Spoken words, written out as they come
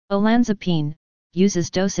Olanzapine, uses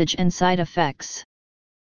dosage and side effects.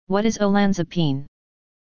 What is olanzapine?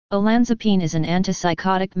 Olanzapine is an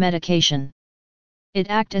antipsychotic medication. It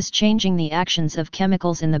acts as changing the actions of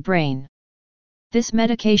chemicals in the brain. This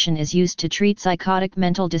medication is used to treat psychotic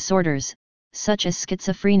mental disorders, such as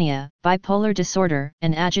schizophrenia, bipolar disorder,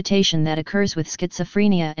 and agitation that occurs with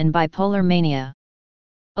schizophrenia and bipolar mania.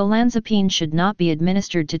 Olanzapine should not be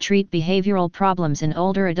administered to treat behavioral problems in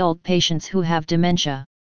older adult patients who have dementia.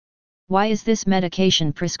 Why is this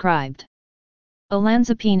medication prescribed?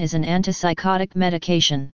 Olanzapine is an antipsychotic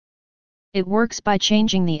medication. It works by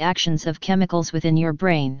changing the actions of chemicals within your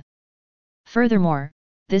brain. Furthermore,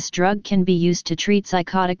 this drug can be used to treat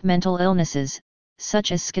psychotic mental illnesses,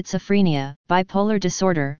 such as schizophrenia, bipolar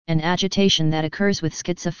disorder, and agitation that occurs with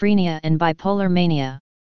schizophrenia and bipolar mania.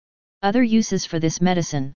 Other uses for this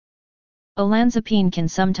medicine. Olanzapine can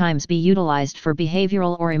sometimes be utilized for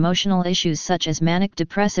behavioral or emotional issues such as manic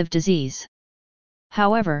depressive disease.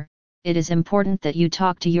 However, it is important that you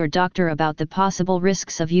talk to your doctor about the possible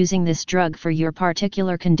risks of using this drug for your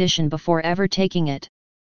particular condition before ever taking it.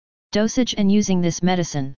 Dosage and using this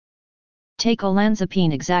medicine. Take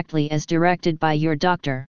olanzapine exactly as directed by your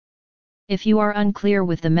doctor. If you are unclear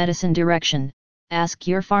with the medicine direction, ask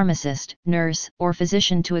your pharmacist, nurse, or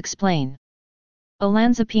physician to explain.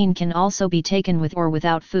 Olanzapine can also be taken with or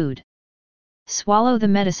without food. Swallow the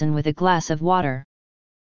medicine with a glass of water.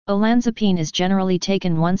 Olanzapine is generally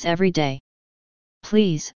taken once every day.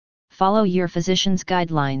 Please, follow your physician's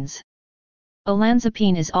guidelines.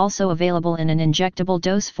 Olanzapine is also available in an injectable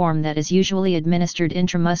dose form that is usually administered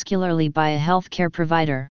intramuscularly by a healthcare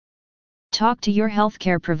provider. Talk to your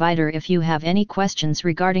healthcare provider if you have any questions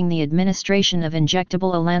regarding the administration of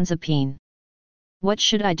injectable olanzapine. What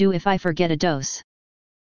should I do if I forget a dose?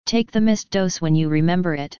 Take the missed dose when you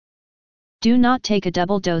remember it. Do not take a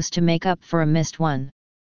double dose to make up for a missed one.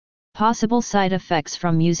 Possible side effects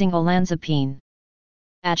from using olanzapine.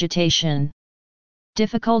 Agitation.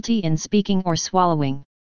 Difficulty in speaking or swallowing.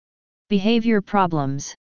 Behavior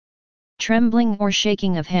problems. Trembling or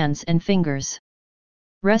shaking of hands and fingers.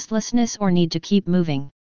 Restlessness or need to keep moving.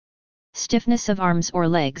 Stiffness of arms or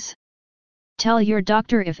legs. Tell your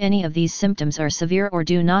doctor if any of these symptoms are severe or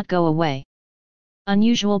do not go away.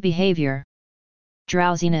 Unusual behavior.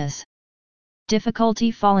 Drowsiness.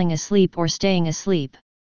 Difficulty falling asleep or staying asleep.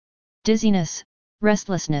 Dizziness,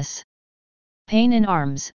 restlessness. Pain in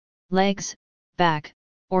arms, legs, back,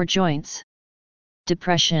 or joints.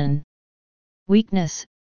 Depression. Weakness,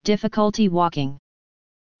 difficulty walking.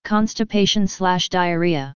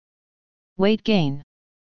 Constipation/diarrhea. Weight gain.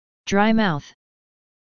 Dry mouth.